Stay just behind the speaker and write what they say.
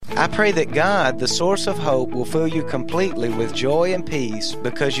I pray that God, the source of hope, will fill you completely with joy and peace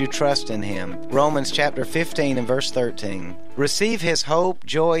because you trust in Him. Romans chapter 15 and verse 13. Receive His hope,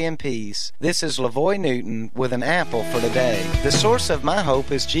 joy, and peace. This is LaVoy Newton with an apple for today. The source of my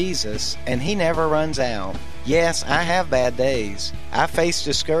hope is Jesus, and He never runs out. Yes, I have bad days. I face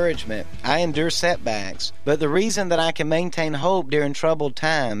discouragement. I endure setbacks. But the reason that I can maintain hope during troubled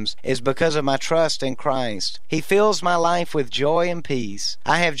times is because of my trust in Christ. He fills my life with joy and peace.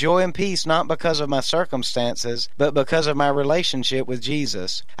 I have joy and peace not because of my circumstances, but because of my relationship with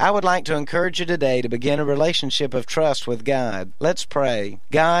Jesus. I would like to encourage you today to begin a relationship of trust with God. Let's pray.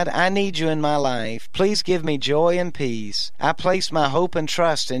 God, I need you in my life. Please give me joy and peace. I place my hope and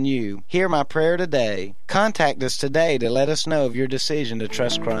trust in you. Hear my prayer today. Contact us today to let us know of your decision to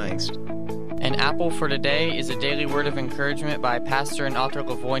trust Christ. An Apple for Today is a daily word of encouragement by pastor and author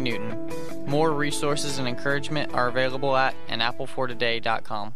LaVoy Newton. More resources and encouragement are available at anapplefortoday.com.